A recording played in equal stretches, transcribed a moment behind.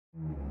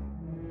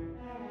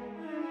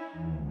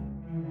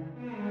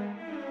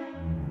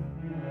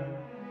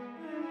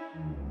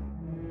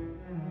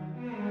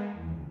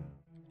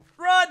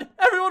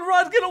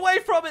run, get away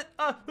from it.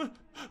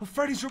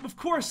 Freddy's room, of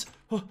course.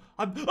 What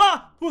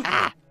are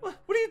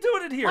you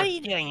doing in here? What are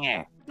you doing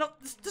here? No,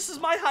 this is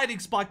my hiding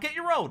spot. Get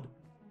your own.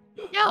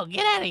 No,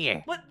 get out of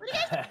here. What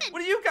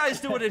are you guys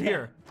doing in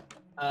here?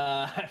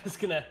 I was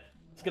gonna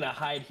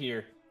hide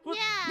here. What?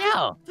 Yeah.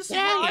 No, This get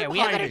is out where of here. I'm We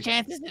have better hiding.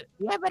 chances.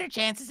 We have better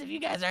chances if you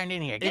guys aren't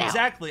in here. Get out.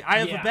 Exactly. I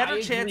have a better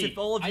I chance agree. if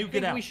all of you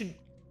get out.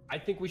 I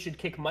think we should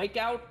kick Mike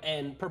out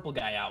and Purple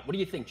Guy out. What do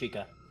you think,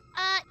 Chica?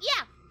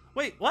 Yeah.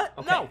 Wait, what?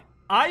 Okay. No.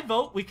 I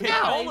vote we kick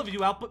No. all of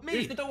you out but me.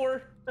 Here's the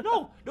door.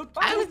 No.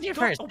 I was here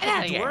first. Open Get the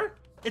outta here. door.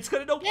 It's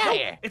gonna know. Get outta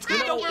here. It's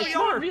gonna know where we It's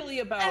are. not really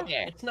about.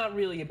 here. It's not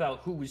really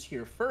about who was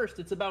here first.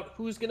 It's about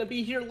who's gonna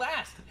be here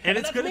last. And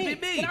it's that's gonna be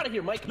me. Get out of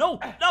here, Mike. No.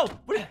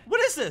 What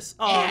is this?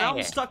 Oh, Yeah, now I'm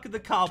yeah. stuck in the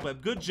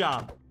cobweb. Good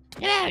job.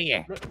 Get out of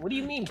here. What do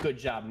you mean, good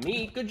job,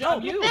 me? Good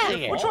job, you. get outta Your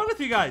here. What's fault. wrong with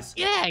you guys?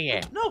 Get out of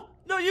here.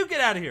 No, you get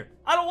out of here.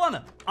 I don't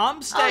wanna.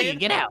 I'm staying.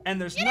 get out. And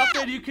there's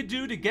nothing you can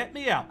do to get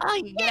me out. Oh,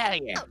 you get out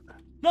of here.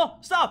 No,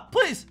 stop,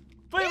 please.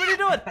 Wait, what are you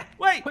doing?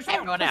 Wait, Push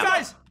everyone out. out.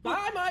 guys,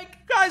 Bye,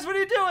 Mike. guys, what are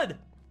you doing?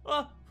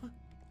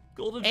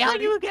 Golden Hey, all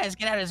Freddy. you guys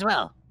get out as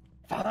well.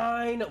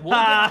 Fine. We'll get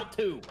out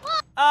too.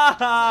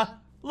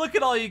 Look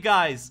at all you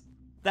guys.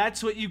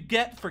 That's what you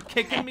get for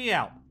kicking me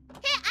out.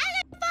 Hey,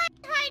 I didn't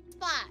find a hiding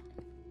spot.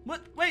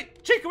 What?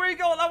 Wait, Chica, where are you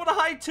going? I want to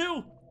hide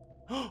too.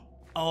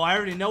 Oh, I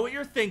already know what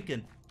you're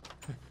thinking.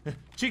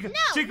 Chica,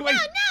 Chica, wait. No.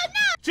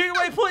 Chica,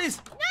 wait,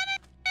 please. No.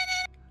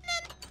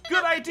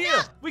 Good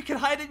idea. We can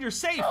hide in your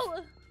safe.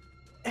 What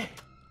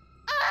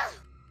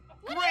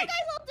do you Great.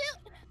 guys all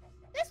do?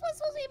 This was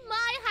supposed to be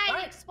my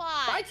hiding Bye.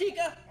 spot. Bye,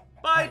 Chica.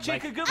 Bye, Mike,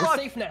 Chica. Good we're luck.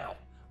 safe now.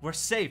 We're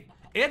safe.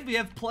 And we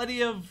have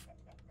plenty of...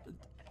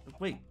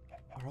 Wait,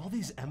 are all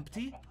these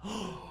empty?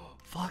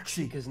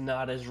 Foxy. Chica's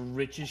not as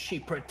rich as she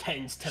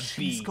pretends to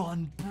She's be.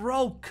 gone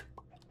broke.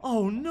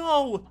 Oh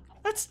no,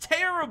 that's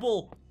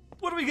terrible.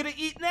 What are we gonna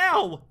eat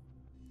now?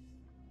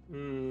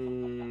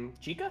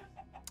 Chica?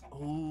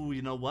 Oh,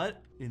 you know what?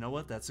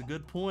 That's a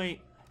good point.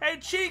 Hey,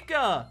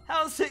 Chica,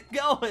 how's it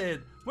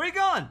going? Where you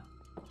going?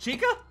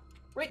 Chica?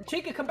 Wait,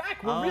 Chica, come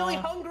back. We're really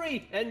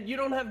hungry, and you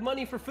don't have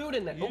money for food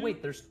in there. Oh,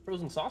 wait, there's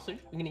frozen sausage.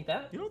 We can eat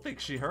that. You don't think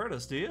she heard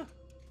us, do you?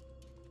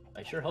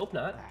 I sure hope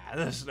not.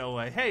 There's no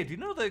way. Hey, do you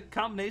know the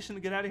combination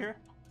to get out of here?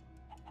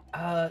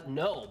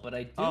 No, but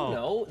I do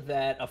know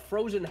that a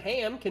frozen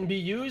ham can be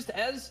used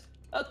as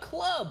a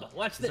club.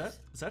 Watch this.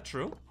 Is that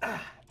true?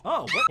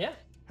 Oh, what? Yeah.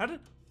 How did...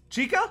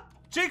 Chica?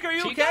 Chica, are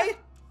you Chica? okay?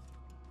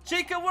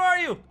 Chica, where are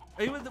you?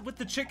 Are you with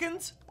the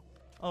chickens?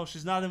 Oh,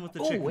 she's not in with the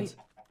Oh, chickens. wait.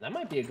 That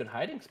might be a good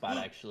hiding spot,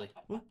 actually.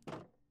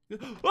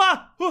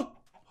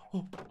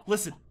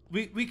 Listen,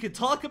 we can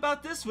talk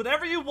about this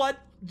whenever you want.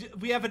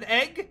 We have an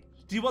egg.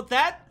 Do you want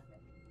that?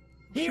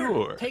 Here,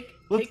 Sure. take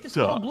Let's this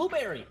little talk.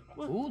 blueberry.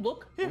 Ooh,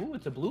 look. Ooh,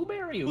 it's a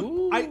blueberry.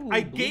 Ooh.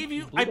 I gave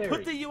you. I put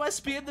blueberry. the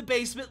USB in the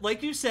basement,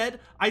 like you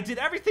said. I did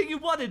everything you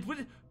wanted.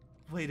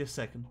 Wait a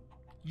second.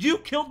 You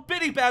killed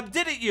Bitty Bab,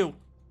 didn't you?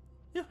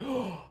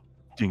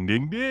 Ding,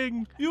 ding,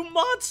 ding. You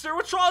monster!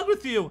 What's wrong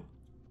with you?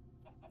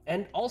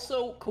 And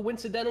also,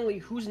 coincidentally,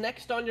 who's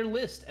next on your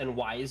list, and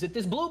why is it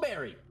this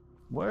blueberry?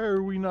 Why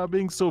are we not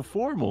being so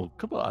formal?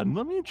 Come on,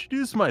 let me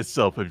introduce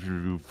myself if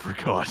you've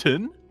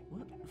forgotten.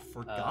 What?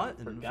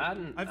 Forgotten?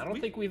 Forgotten? I don't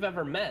think we've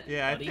ever met.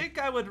 Yeah, buddy. I think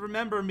I would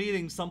remember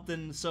meeting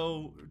something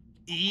so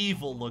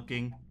evil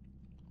looking.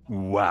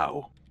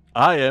 Wow,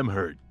 I am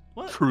hurt.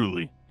 What?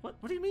 Truly. What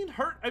do you mean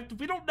hurt?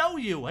 We don't know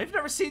you. I've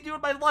never seen you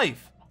in my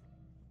life.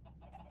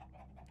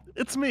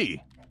 It's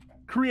me.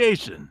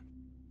 Creation.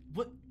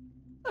 What?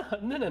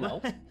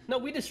 No. No,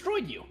 we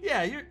destroyed you.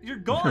 Yeah, you're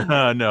gone.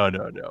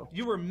 No.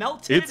 You were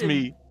melted. It's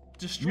me.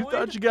 Destroyed. You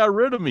thought you got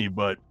rid of me,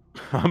 but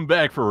I'm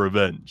back for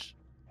revenge.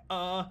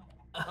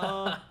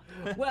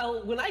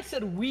 Well, when I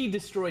said we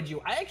destroyed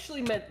you, I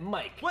actually meant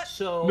Mike. What?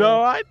 So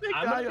No, I think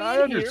I'm gonna be I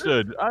in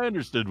understood. Here. I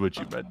understood what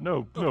you meant.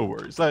 No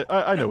worries.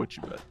 I know what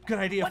you meant. Good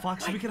idea, What?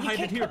 Foxy. We Mike, can you hide it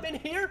can't here. come in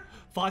here.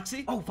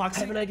 Foxy. Oh, Foxy. I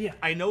have an idea.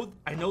 I know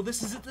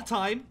this isn't the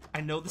time.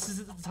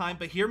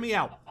 But hear me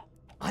out.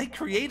 I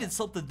created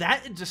something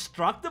that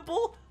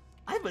indestructible.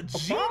 I'm a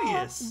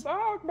genius.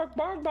 Bark, bark,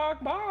 bark,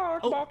 bark,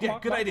 bark, Oh, bark, yeah,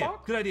 bark, good bark, idea,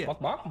 bark. good idea. Bark,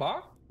 bark,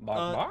 bark,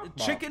 bark, bark,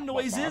 Chicken bark,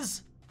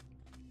 noises.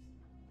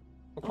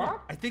 bark,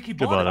 bark. I think he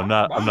Come bought on,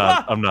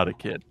 it. I'm not a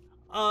kid.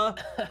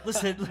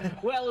 Listen.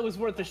 Well, it was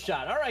worth a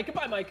shot. All right,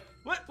 goodbye, Mike.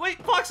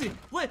 Wait, Foxy.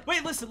 Wait,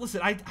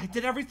 listen. I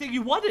did everything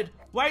you wanted.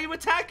 Why are you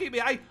attacking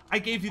me? I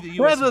gave you the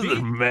USB. That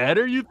doesn't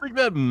matter. You think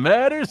that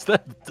matters?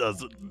 That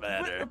doesn't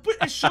matter. But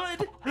it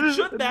should. It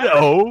should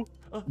matter.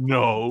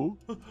 No.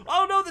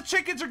 Oh no, the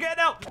chickens are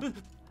getting out.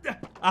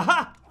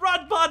 Aha!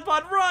 Run, Bon,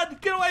 run!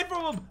 Get away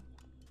from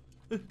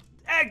them!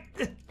 Egg!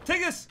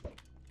 Take this!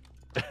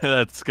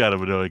 That's kind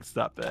of annoying.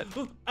 Stop that.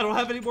 I don't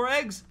have any more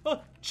eggs.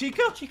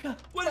 Chica? Chica,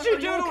 What did you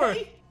do to her?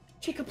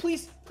 Chica,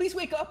 please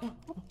wake up.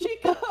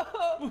 Chica!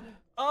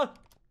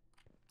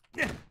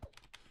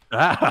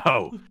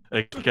 Ow!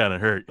 That kind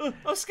of hurt.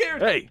 I'm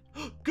scared. Hey!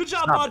 Good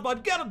job, Stop Bon.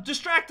 Get him.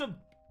 Distract him.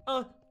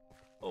 Oh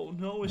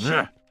no, is she?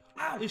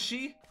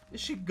 Nah. Is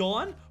she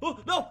gone? Oh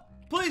no!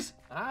 Please.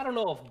 I don't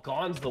know if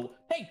Gone's the...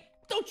 Hey,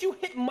 don't you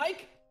hit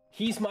Mike!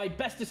 He's my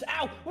bestest.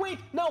 Ow! Wait,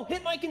 no,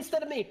 hit Mike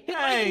instead of me. Hit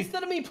Mike Hey,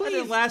 instead of me, that please.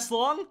 didn't last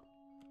long.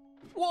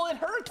 Well, it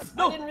hurts.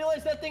 No. I didn't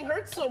realize that thing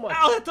hurts so much.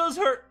 Ow, that does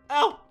hurt.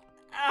 Ow,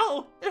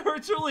 ow, it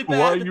hurts really bad.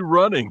 Why are you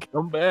running?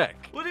 Come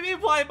back. What do you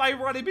mean, why am I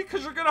running?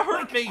 Because you're gonna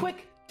hurt Mike, me.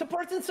 quick, to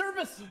parts and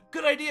service.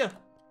 Good idea.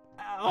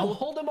 I'll Ow.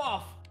 hold him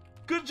off.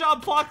 Good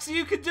job, Foxy.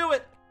 You can do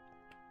it.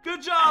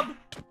 Good job.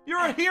 You're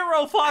a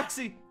hero,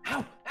 Foxy. Ow,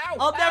 ow.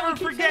 I'll ow, never he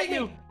keeps forget hitting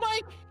you. me.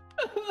 Mike.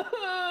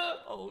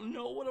 Oh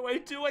no, what do I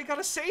do? I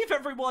gotta save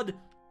everyone.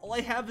 All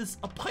I have is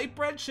a pipe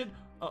wrench and...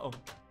 Uh-oh.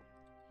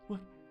 What?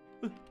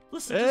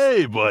 Listen,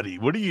 Hey, buddy,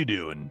 what are you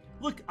doing?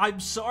 look, I'm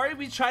sorry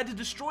we tried to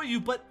destroy you,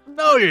 but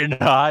No, you're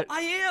not.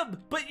 I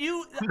am. But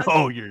you...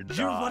 No, you're not.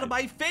 You're one of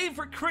my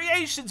favorite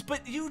creations,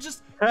 but you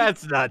just...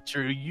 That's not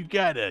true. You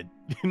gotta.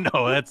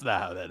 No, that's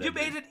not how that You ended.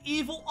 made an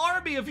evil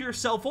army of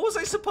yourself. What was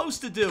I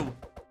supposed to do?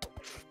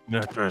 I'm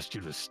gonna trust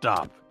you to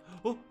stop.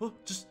 Oh,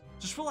 just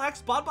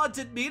relax. Bonbon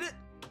didn't mean it.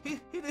 He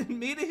didn't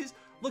mean it.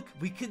 Look,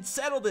 we can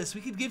settle this.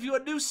 We can give you a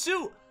new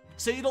suit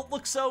so you don't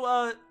look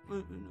so,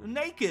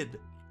 naked.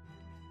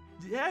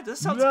 Yeah, that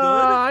sounds No, good.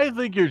 I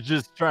think you're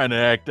just trying to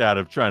act out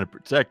of trying to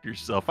protect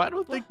yourself. I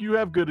don't think you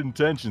have good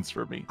intentions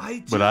for me. I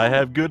do. But I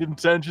have good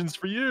intentions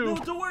for you. No,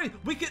 don't worry.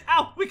 We can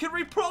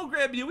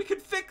reprogram you. We can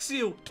fix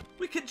you.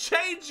 We can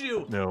change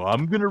you. No,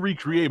 I'm gonna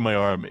recreate my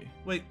army.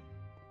 Wait,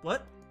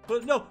 what?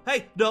 But no,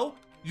 hey, no.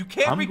 You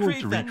can't I'm going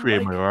recreate to that.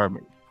 recreate my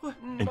army What?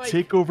 and Mike.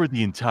 take over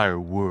the entire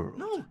world.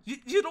 No,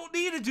 you don't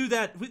need to do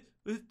that.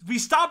 We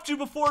stopped you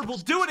before and we'll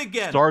do it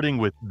again. Starting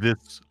with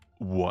this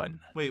one.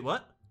 Wait,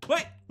 what?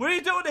 Wait, what are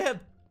you doing to him?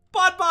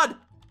 Bonbon!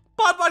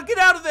 Bonbon, get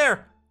out of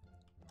there!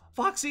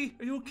 Foxy,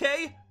 are you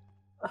okay?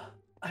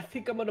 I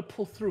think I'm gonna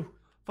pull through.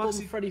 Foxy.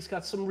 Golden Freddy's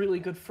got some really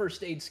good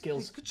first aid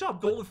skills. Good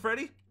job, Golden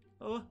Freddy.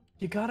 Oh,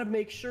 You gotta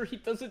make sure he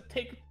doesn't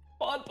take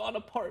Bonbon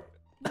apart.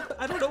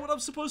 I don't know what I'm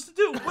supposed to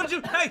do. What'd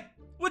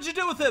you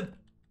do with him?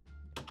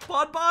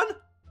 Bonbon?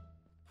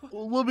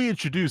 Well, let me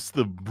introduce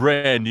the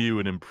brand new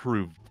and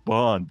improved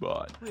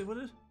Bonbon. Wait, what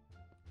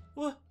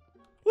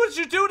did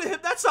you do to him?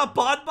 That's not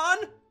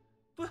Bonbon!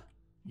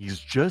 He's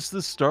just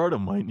the start of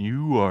my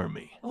new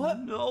army. What?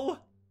 Oh, no.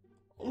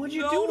 What'd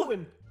you no. do to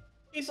him?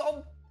 He's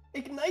all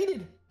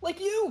ignited, like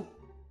you.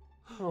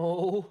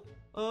 Oh,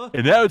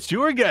 And now it's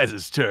your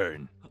guys'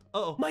 turn.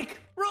 Uh-oh. Mike,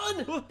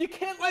 run! You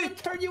can't let him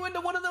turn you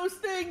into one of those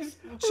things.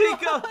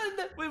 Chica!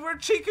 Run! Wait,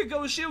 where'd Chica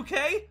go? Is she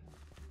okay?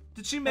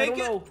 Did she I make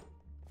don't it?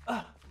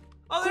 know.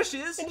 Oh, there she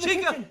is. into the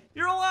Chica, kitchen.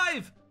 you're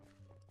alive.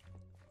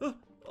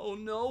 Oh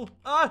no.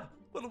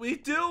 What do we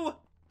do?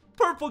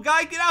 Purple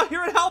guy, get out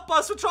here and help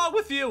us. What's wrong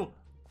with you?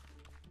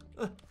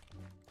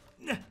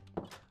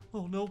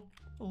 Oh no.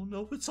 Oh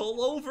no, it's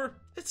all over.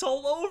 It's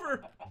all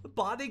over. The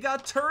body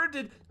got turned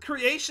and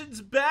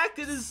creation's back.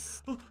 It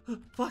is...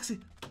 Foxy,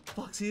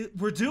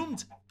 we're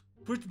doomed.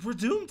 We're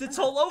doomed. It's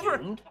all over.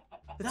 Doomed?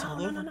 It's all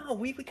No, over. no,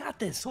 we got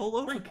this. It's all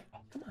over. Mike,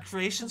 come on.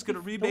 Creation's gonna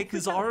Don't remake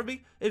his freak out.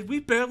 army, and we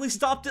barely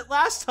stopped it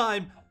last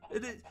time.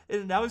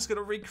 And now he's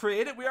gonna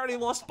recreate it. We already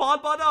lost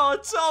Bonbon. Oh,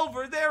 it's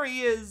over. There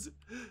he is.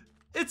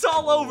 It's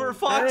all over,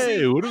 Foxy.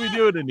 Hey, what are we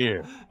doing in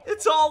here?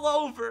 It's all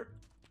over.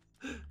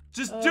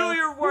 Just do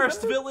your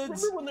worst,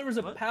 villains. Remember when there was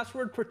a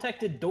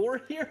password-protected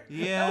door here?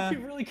 Yeah. That would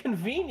be really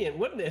convenient,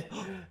 wouldn't it?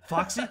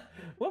 Foxy,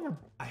 Whoever.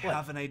 I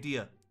have an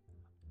idea.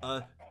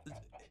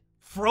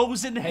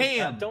 Frozen Hey,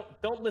 ham.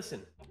 don't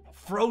listen.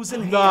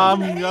 Frozen No,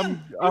 ham.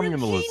 I'm You're gonna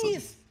a listen.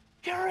 genius.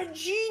 You're a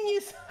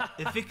genius.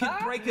 If it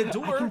can break a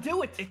door, I can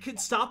do it. It can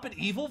stop an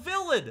evil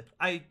villain.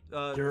 I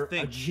You're a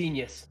think.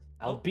 genius.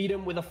 I'll beat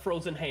him with a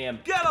frozen ham.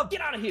 Get him!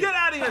 Get out of here! Get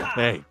out of here!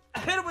 Hey,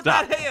 Hit him with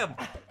stop. that ham!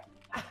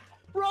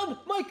 Run,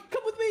 Mike!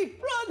 Come with me!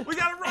 Run! We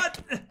gotta run!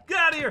 Get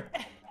out of here!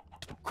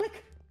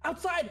 Quick!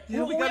 Outside!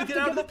 Yeah, we gotta have get to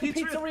out give of up the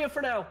the pizzeria. pizzeria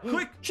for now.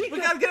 Quick, Chica,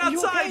 we gotta get are you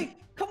outside. okay?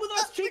 Come with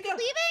us, We're Chica!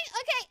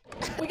 leaving?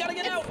 Okay. We gotta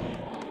get out!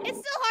 It's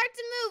so hard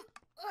to move.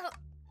 Ugh.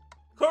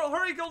 Carl,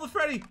 hurry, Golden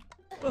Freddy!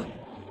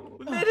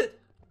 We made it!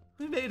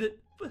 We made it!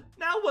 But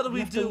now what do We we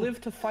have do? to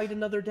live to fight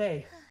another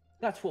day.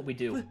 That's what we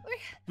do.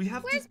 We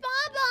have Where's to...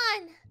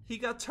 Bonbon? He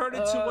got turned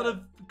into one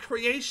of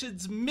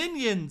creation's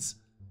minions!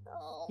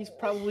 Oh. He's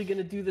probably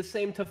gonna do the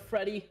same to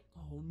Freddy.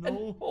 Oh And,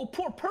 no. oh,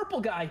 poor purple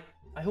guy!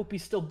 I hope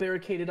he's still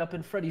barricaded up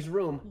in Freddy's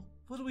room.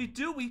 What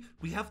do?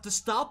 We have to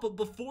stop him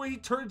before he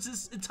turns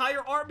his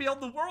entire army on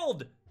the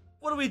world!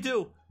 What do we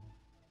do?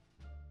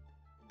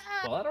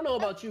 Well, I don't know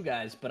about you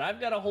guys, but I've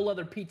got a whole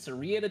other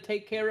pizzeria to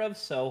take care of,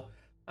 so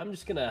I'm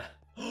just gonna...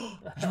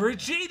 You're a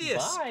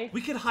genius! Bye.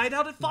 We can hide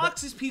out at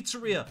Fox's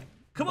pizzeria!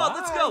 Come on,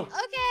 let's Bye. go!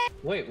 Okay.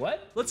 Wait,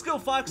 what? Let's go,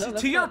 Foxy, No,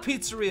 that's to your not-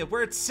 pizzeria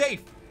where it's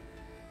safe!